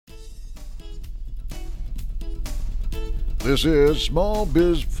This is Small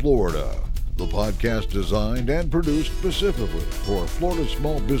Biz Florida, the podcast designed and produced specifically for Florida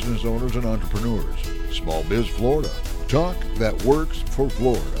small business owners and entrepreneurs. Small Biz Florida, talk that works for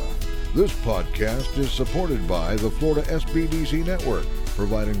Florida. This podcast is supported by the Florida SBDC Network,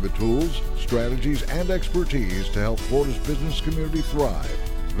 providing the tools, strategies, and expertise to help Florida's business community thrive.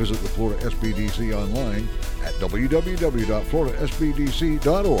 Visit the Florida SBDC online at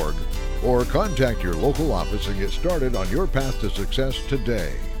www.floridasbdc.org or contact your local office and get started on your path to success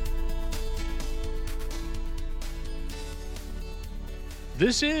today.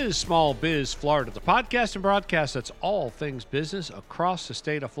 This is Small Biz Florida, the podcast and broadcast that's all things business across the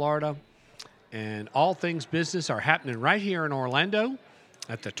state of Florida. And all things business are happening right here in Orlando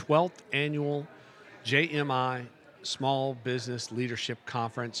at the 12th Annual JMI Small Business Leadership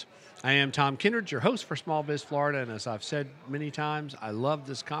Conference. I am Tom Kindred, your host for Small Biz Florida, and as I've said many times, I love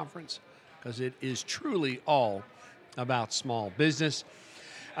this conference because it is truly all about small business.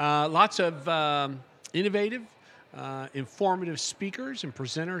 Lots of innovative, informative speakers and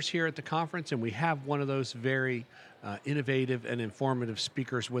presenters here at the conference, and we have one of those very innovative and informative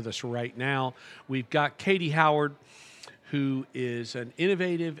speakers with us right now. We've got Katie Howard, who is an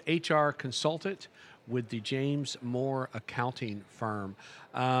innovative HR consultant with the James Moore accounting firm.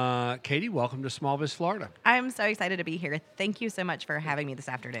 Katie, welcome to Small Biz Florida. I'm so excited to be here. Thank you so much for having me this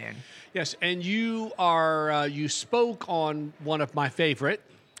afternoon. Yes, and you are you spoke on one of my favorite.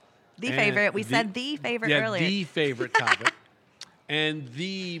 The favorite. We said the favorite earlier. The favorite topic. And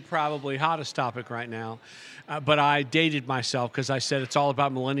the probably hottest topic right now. But I dated myself because I said it's all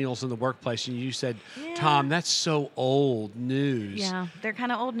about millennials in the workplace. And you said, Tom, that's so old news. Yeah, they're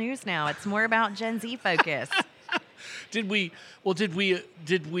kind of old news now. It's more about Gen Z focus. Did we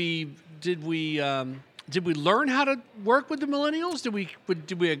learn how to work with the millennials? Did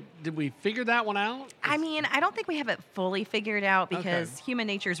we figure that one out? I mean, I don't think we have it fully figured out because human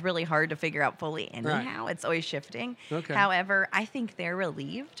nature is really hard to figure out fully anyhow. Right. It's always shifting. Okay. However, I think they're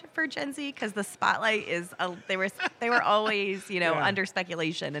relieved for Gen Z because the spotlight is they were always under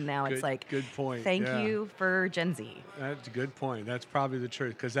speculation, and now it's like good point. Thank you for Gen Z. That's a good point. That's probably the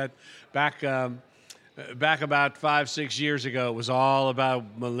truth because that back about 5-6 years ago, it was all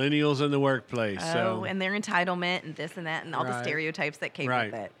about millennials in the workplace. And their entitlement and this and that and all the stereotypes that came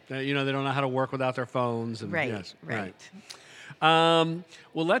with it. They don't know how to work without their phones. And, right. Well,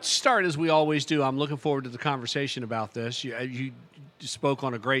 let's start as we always do. I'm looking forward to the conversation about this. You spoke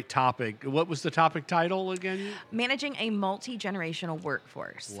on a great topic. What was the topic title again? Managing a multi-generational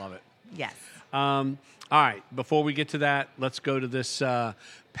workforce. Love it. Yes. All right. Before we get to that, let's go to this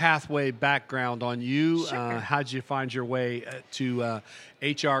pathway background on you. Sure. How'd you find your way to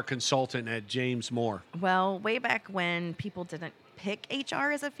HR consultant at James Moore? Well, way back when people didn't pick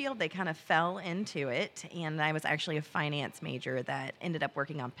HR as a field, they kind of fell into it. And I was actually a finance major that ended up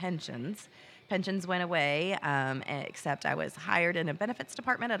working on pensions. Pensions went away, except I was hired in a benefits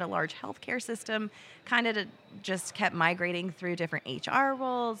department at a large healthcare system, kind of just kept migrating through different HR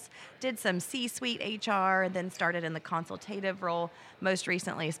roles, did some C-suite HR, and then started in the consultative role. Most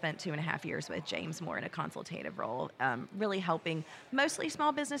recently spent 2.5 years with James Moore in a consultative role, really helping mostly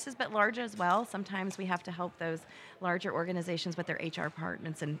small businesses, but large as well. Sometimes we have to help those larger organizations with their HR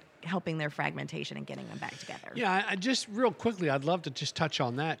departments and helping their fragmentation and getting them back together. Yeah, I just real quickly, I'd love to just touch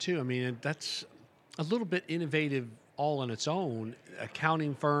on that too. I mean, that's a little bit innovative all on its own.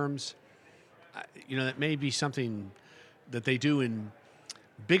 Accounting firms, that may be something that they do in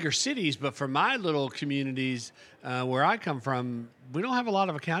bigger cities, but for my little communities where I come from, we don't have a lot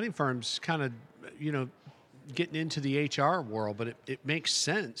of accounting firms kind of, getting into the HR world, but it makes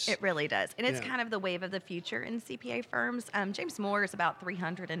sense. It really does. And it's kind of the wave of the future in CPA firms. James Moore is about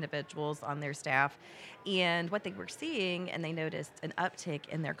 300 individuals on their staff. And what they were seeing, and they noticed an uptick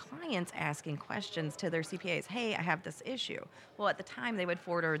in their clients asking questions to their CPAs. Hey, I have this issue. Well, at the time, they would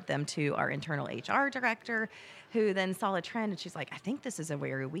forward them to our internal HR director, who then saw a trend, and she's like, I think this is a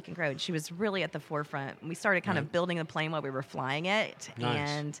area we can grow. And she was really at the forefront. We started kind of building the plane while we were flying it. Nice.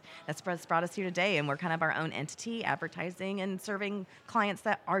 And that's brought us here today. And we're kind of our own entity, advertising and serving clients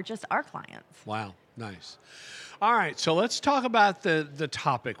that are just our clients. Wow, nice. All right, so let's talk about the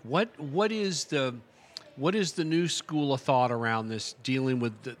topic. What is the new school of thought around this, dealing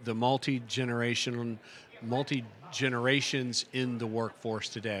with the multi-generations in the workforce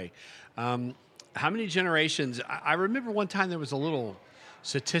today? How many generations? I remember one time there was a little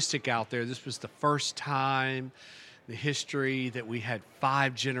statistic out there. This was the first time the history that we had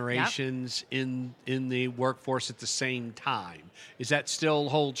 5 generations in the workforce at the same time. Is that still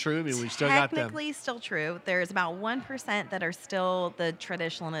hold true? I mean, we still got them. Technically still true. There's about 1% that are still the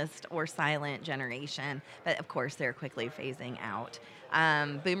traditionalist or silent generation, but of course they're quickly phasing out.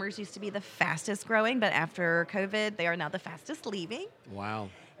 Boomers used to be the fastest growing, but after COVID, they are now the fastest leaving. Wow.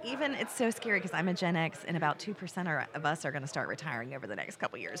 Even it's so scary because I'm a Gen X, and about 2% of us are going to start retiring over the next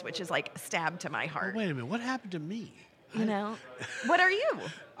couple years, which is like stabbed to my heart. Oh, wait a minute. What happened to me? You know, what are you?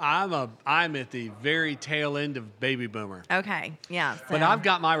 I'm at the very tail end of baby boomer. Okay, yeah. So. But I've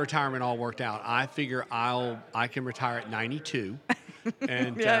got my retirement all worked out. I figure I can retire at 92.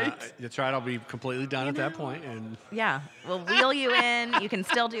 And Right. That's right. I'll be completely done at that point. And Yeah, we'll wheel you in. You can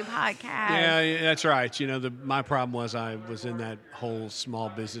still do podcasts. yeah, that's right. You know, my problem was I was in that whole small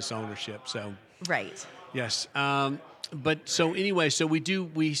business ownership. So Right. yes. But so anyway, so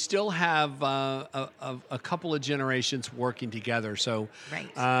we still have a couple of generations working together. So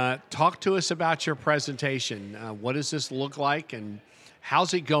Right. Talk to us about your presentation. What does this look like, and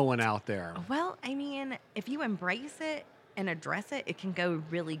how's it going out there? Well, I mean, if you embrace it and address it, it can go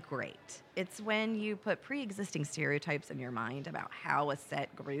really great. It's when you put pre-existing stereotypes in your mind about how a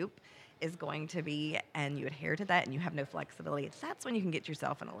set group is going to be and you adhere to that and you have no flexibility, that's when you can get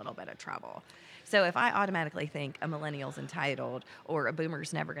yourself in a little bit of trouble. So if I automatically think a millennial's entitled or a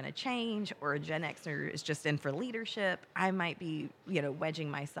boomer's never going to change or a Gen Xer is just in for leadership, I might be, wedging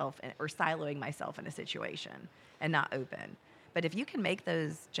myself or siloing myself in a situation and not open. But if you can make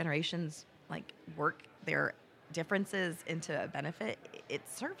those generations work their differences into a benefit, it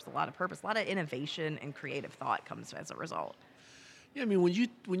serves a lot of purpose. A lot of innovation and creative thought comes as a result. Yeah, I mean,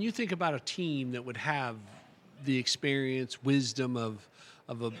 when you think about a team that would have the experience, wisdom of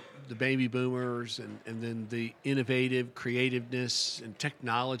the baby boomers, and then the innovative creativeness and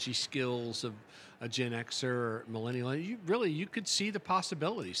technology skills of a Gen Xer or millennial, you could see the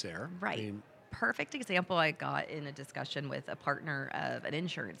possibilities there. Right. I mean, Perfect example I got in a discussion with a partner of an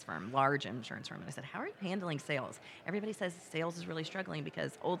insurance firm, large insurance firm. And I said, how are you handling sales? Everybody says sales is really struggling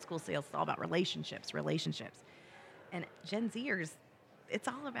because old school sales is all about relationships. And Gen Zers, it's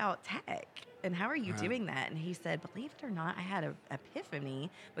all about tech. And how are you doing that? And he said, believe it or not, I had an epiphany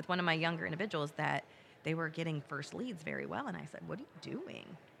with one of my younger individuals that they were getting first leads very well. And I said, what are you doing?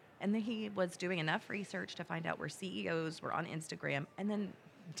 And then he was doing enough research to find out where CEOs were on Instagram and then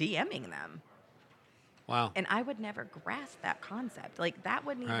DMing them. wow. And I would never grasp that concept. That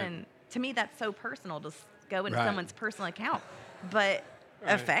wouldn't Right. even, to me, that's so personal to go into Right. someone's personal account. But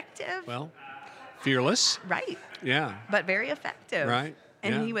effective, Well, fearless. right. Yeah. But very effective. Right.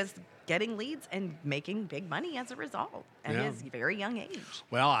 And Yeah. he was getting leads and making big money as a result at Yeah. his very young age.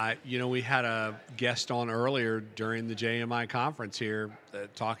 Well, we had a guest on earlier during the JMI conference here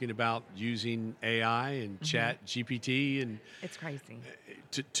talking about using AI and Chat GPT and It's crazy.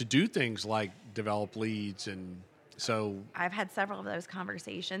 to do things like develop leads. And so, I've had several of those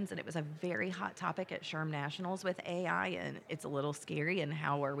conversations, and it was a very hot topic at SHRM Nationals with AI, and it's a little scary. And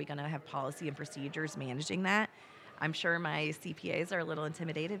how are we going to have policy and procedures managing that? I'm sure my CPAs are a little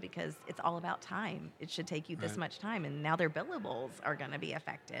intimidated because it's all about time. It should take you this Right. much time, and now their billables are going to be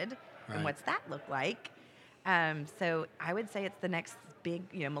affected. Right. And what's that look like? So I would say it's the next big,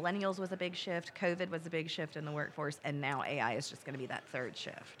 millennials was a big shift, COVID was a big shift in the workforce, and now AI is just going to be that third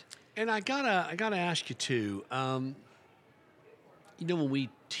shift. and I gotta ask you too. When we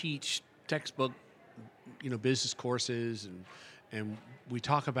teach textbook, business courses, and we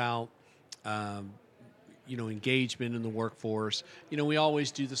talk about, engagement in the workforce. We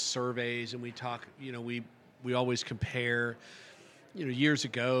always do the surveys, and we talk. We always compare. Years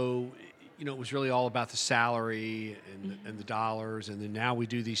ago, it was really all about the salary and the dollars, and then now we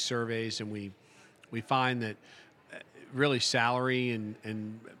do these surveys, and we find that really salary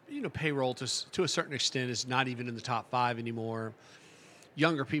and payroll to a certain extent is not even in the top 5 anymore.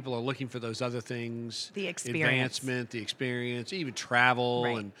 Younger people are looking for those other things, The experience. advancement, the experience, even travel.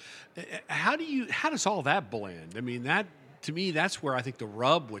 Right. And how does all that blend? I mean, to me, that's where I think the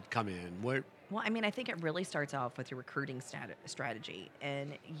rub would come in. Well, I think it really starts off with your recruiting strategy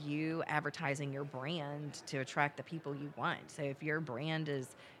and you advertising your brand to attract the people you want. So if your brand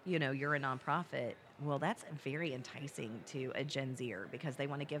is, you're a nonprofit, well, that's very enticing to a Gen Zer because they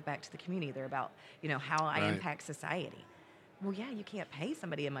want to give back to the community. They're about, how I Right. impact society. Well, yeah, you can't pay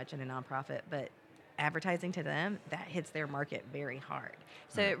somebody much in a nonprofit, but advertising to them, that hits their market very hard.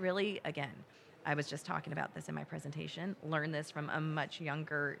 So it really, again, I was just talking about this in my presentation, learned this from a much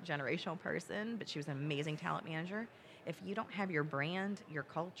younger generational person, but she was an amazing talent manager. If you don't have your brand, your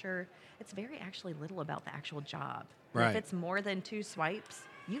culture, it's very actually little about the actual job. Right. If it's more than 2 swipes,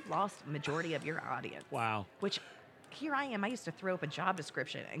 you've lost majority of your audience. Wow. Which here I am. I used to throw up a job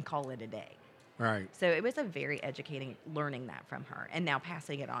description and call it a day. Right. So it was a very educating learning that from her and now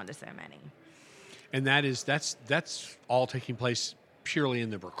passing it on to so many. And that's all taking place purely in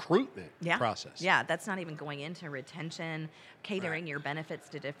the recruitment process. Yeah, that's not even going into retention, catering your benefits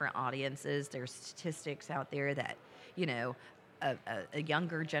to different audiences. There's statistics out there that, a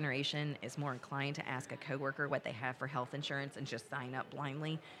younger generation is more inclined to ask a coworker what they have for health insurance and just sign up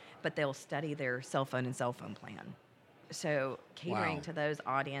blindly, but they'll study their cell phone and cell phone plan. So catering to those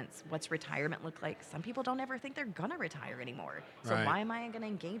audience, what's retirement look like? Some people don't ever think they're going to retire anymore. So why am I going to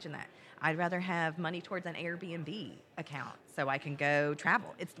engage in that? I'd rather have money towards an Airbnb account so I can go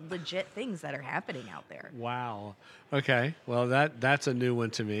travel. It's legit things that are happening out there. Wow. Okay. Well, that's a new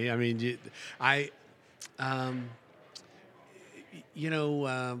one to me. I mean, I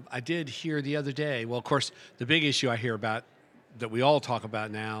did hear the other day. Well, of course, the big issue I hear about that we all talk about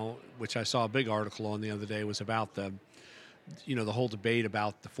now, which I saw a big article on the other day, was about the whole debate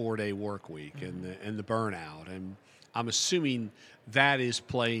about the 4-day work week and the burnout. And I'm assuming that is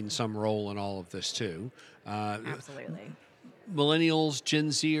playing some role in all of this too. Absolutely. Millennials, Gen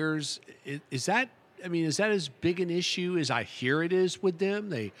Zers, is that as big an issue as I hear it is with them?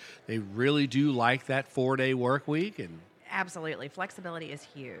 They really do like that 4-day work week. And absolutely. Flexibility is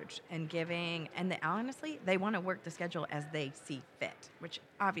huge, and honestly, they want to work the schedule as they see fit, which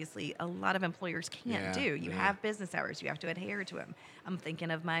obviously a lot of employers can't do. You have business hours. You have to adhere to them. I'm thinking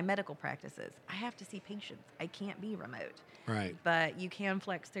of my medical practices. I have to see patients. I can't be remote. Right. But you can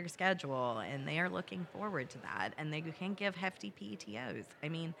flex their schedule, and they are looking forward to that, and they can give hefty PTOs. I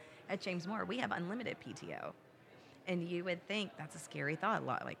mean, at James Moore, we have unlimited PTO. And you would think that's a scary thought.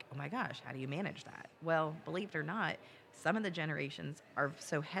 Like, oh my gosh, how do you manage that? Well, believe it or not, some of the generations are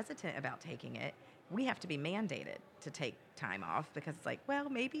so hesitant about taking it, we have to be mandated to take time off because it's like, well,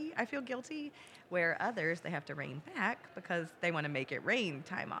 maybe I feel guilty. Where others, they have to rein back because they want to make it rain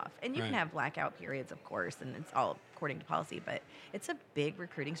time off. And you can have blackout periods, of course, and it's all according to policy. But it's a big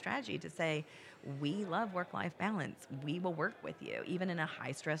recruiting strategy to say, we love work-life balance. We will work with you, even in a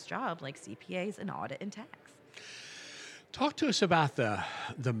high-stress job like CPAs and audit and tax. Talk to us about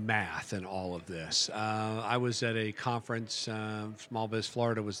the math in all of this. I was at a conference, Small Biz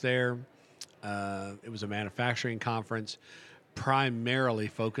Florida was there. It was a manufacturing conference, primarily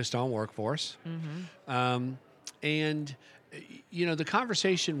focused on workforce. Mm-hmm. And the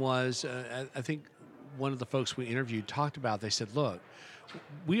conversation was, I think one of the folks we interviewed talked about, they said, look,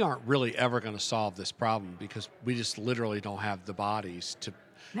 we aren't really ever going to solve this problem because we just literally don't have the bodies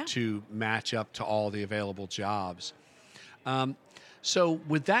to match up to all the available jobs. So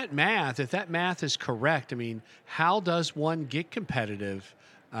with that math, if that math is correct, I mean, how does one get competitive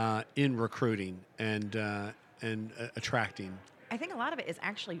in recruiting and attracting? I think a lot of it is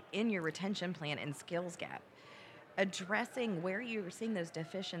actually in your retention plan and skills gap. Addressing where you're seeing those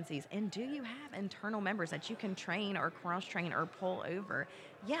deficiencies, and do you have internal members that you can train or cross-train or pull over?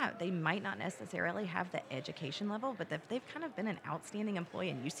 Yeah, they might not necessarily have the education level, but if they've kind of been an outstanding employee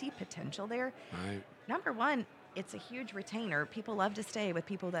and you see potential there, number one, it's a huge retainer. People love to stay with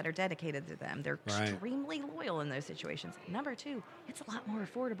people that are dedicated to them. They're extremely loyal in those situations. Number two, it's a lot more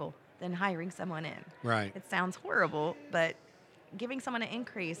affordable than hiring someone in. Right. It sounds horrible, but giving someone an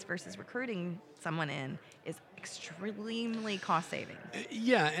increase versus recruiting someone in is extremely cost saving.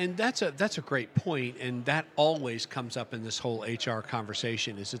 Yeah, and that's a great point, and that always comes up in this whole HR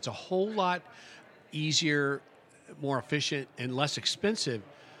conversation. Is it's a whole lot easier, more efficient, and less expensive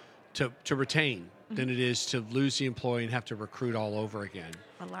to retain than it is to lose the employee and have to recruit all over again.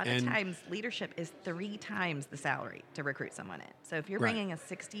 A lot of times, leadership is 3 times the salary to recruit someone in. So if you're bringing a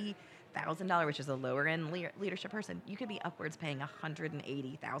 $60,000, which is a lower end leadership person, you could be upwards paying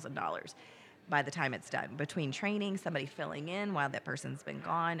 $180,000 by the time it's done. Between training, somebody filling in while that person's been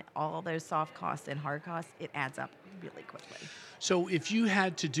gone, all those soft costs and hard costs, it adds up really quickly. So if you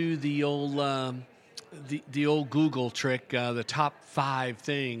had to do the old the old Google trick, the top 5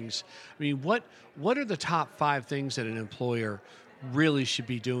 things, I mean, what are the top 5 things that an employer really should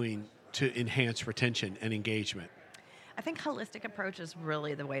be doing to enhance retention and engagement? I think holistic approach is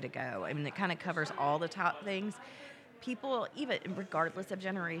really the way to go. I mean, it kind of covers all the top things. People, even regardless of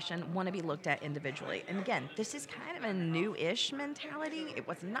generation, want to be looked at individually. And again, this is kind of a new-ish mentality. It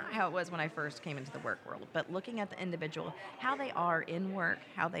was not how it was when I first came into the work world, but looking at the individual, how they are in work,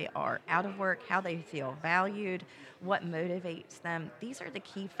 how they are out of work, how they feel valued, what motivates them. These are the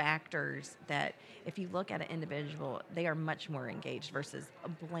key factors that if you look at an individual, they are much more engaged versus a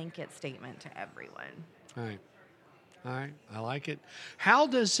blanket statement to everyone. All right, I like it. How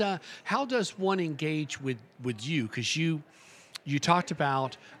does one engage with you? Because you talked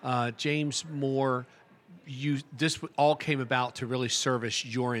about James Moore this all came about to really service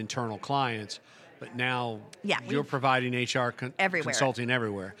your internal clients, but now you're providing HR consulting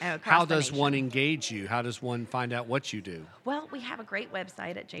everywhere. How does one engage you? How does one find out what you do? Well, we have a great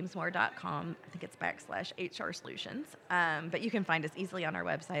website at jamesmoore.com. I think it's /HR Solutions. But you can find us easily on our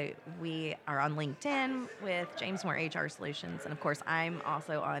website. We are on LinkedIn with James Moore HR Solutions. And of course, I'm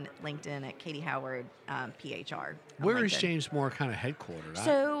also on LinkedIn at Katie Howard, PHR. Where is James Moore kind of headquartered?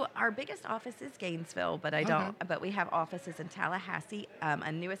 So our biggest office is Gainesville, but but we have offices in Tallahassee,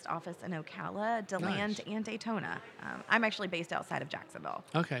 a newest office in Ocala, DeLand, and Daytona. I'm actually based outside of Jacksonville.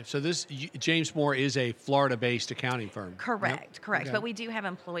 Okay, so James Moore is a Florida-based accounting firm. Correct. Okay. But we do have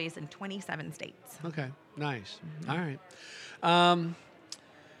employees in 27 states. Okay, nice. All right.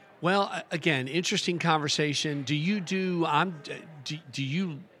 Well, again, interesting conversation. Do you do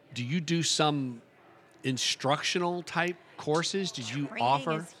some instructional type courses? Did you offer?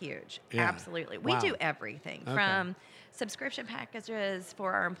 Training is huge. Yeah. Absolutely. We do everything from subscription packages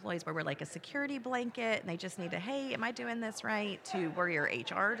for our employees where we're like a security blanket and they just need to, hey, am I doing this right? To we're your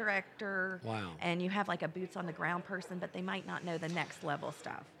HR director. Wow. And you have like a boots on the ground person, but they might not know the next level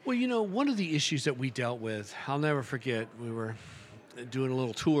stuff. Well, one of the issues that we dealt with, I'll never forget, we were doing a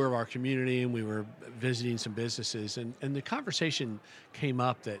little tour of our community and we were visiting some businesses and the conversation came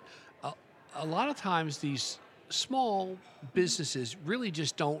up that a lot of times these small businesses really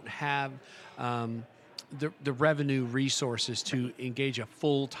just don't have the revenue resources to engage a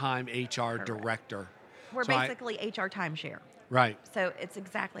full-time HR director. We're basically HR timeshare. Right. So it's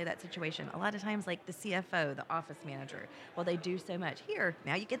exactly that situation. A lot of times, like the CFO, the office manager, well, they do so much. Here,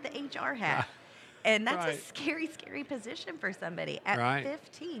 now you get the HR hat. And that's a scary, scary position for somebody. At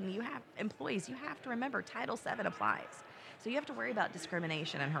 15, you have employees. You have to remember Title VII applies. So you have to worry about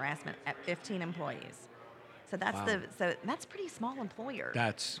discrimination and harassment at 15 employees. So that's that's pretty small employer.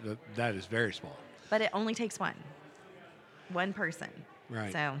 That is very small. But it only takes one person.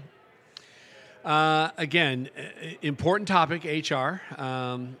 Right. So again, important topic, HR,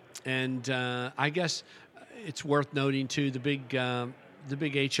 and I guess it's worth noting too the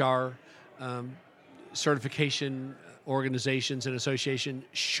big HR certification organizations and association,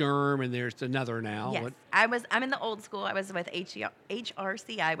 SHRM, and there's another now. Yes, I'm in the old school. I was with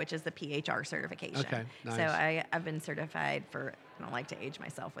HRCI, which is the PHR certification. Okay, nice. So I've been certified for, I don't like to age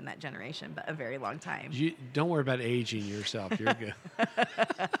myself in that generation, but a very long time. You don't worry about aging yourself. You're good.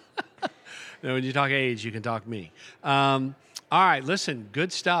 No, when you talk age, you can talk me. All right, listen,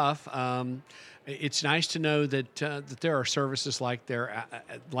 good stuff. It's nice to know that there are services like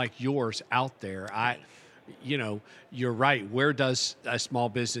yours out there. You're right. Where does a small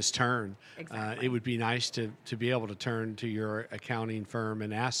business turn? Exactly. It would be nice to be able to turn to your accounting firm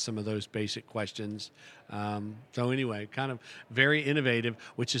and ask some of those basic questions. So anyway, kind of very innovative,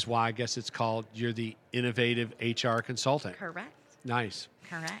 which is why I guess it's called you're the innovative HR consultant. Correct. Nice.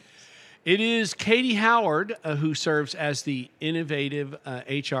 Correct. It is Katie Howard who serves as the innovative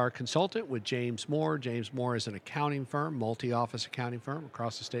HR consultant with James Moore. James Moore is an accounting firm, multi-office accounting firm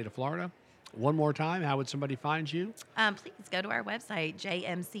across the state of Florida. One more time, how would somebody find you? Please go to our website,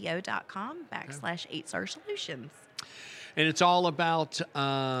 jmco.com /HR Solutions. And it's all about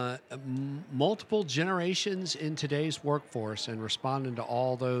multiple generations in today's workforce and responding to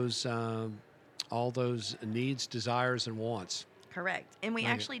all those needs, desires, and wants. Correct. And we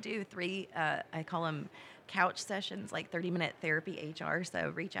actually do 3, I call them couch sessions, like 30-minute therapy HR.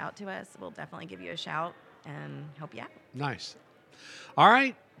 So reach out to us. We'll definitely give you a shout and help you out. Nice. All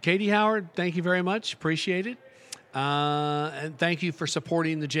right. Katie Howard, thank you very much. Appreciate it. And thank you for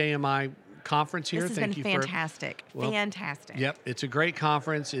supporting the JMI conference here. This has been fantastic. Fantastic. Yep. It's a great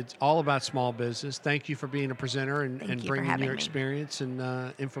conference. It's all about small business. Thank you for being a presenter and bringing your experience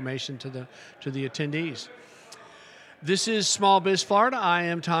and information to the attendees. This is Small Biz Florida. I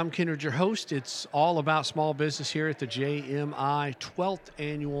am Tom Kindred, your host. It's all about small business here at the JMI 12th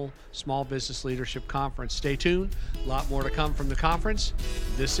Annual Small Business Leadership Conference. Stay tuned. A lot more to come from the conference.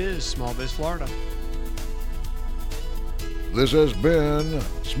 This is Small Biz Florida. This has been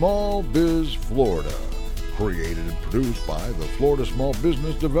Small Biz Florida, created and produced by the Florida Small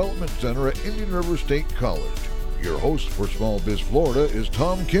Business Development Center at Indian River State College. Your host for Small Biz Florida is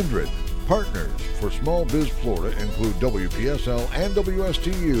Tom Kindred. Partners for Small Biz Florida include WPSL and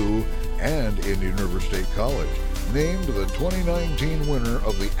WSTU and Indian River State College, named the 2019 winner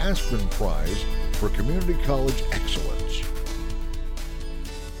of the Aspen Prize for Community College Excellence.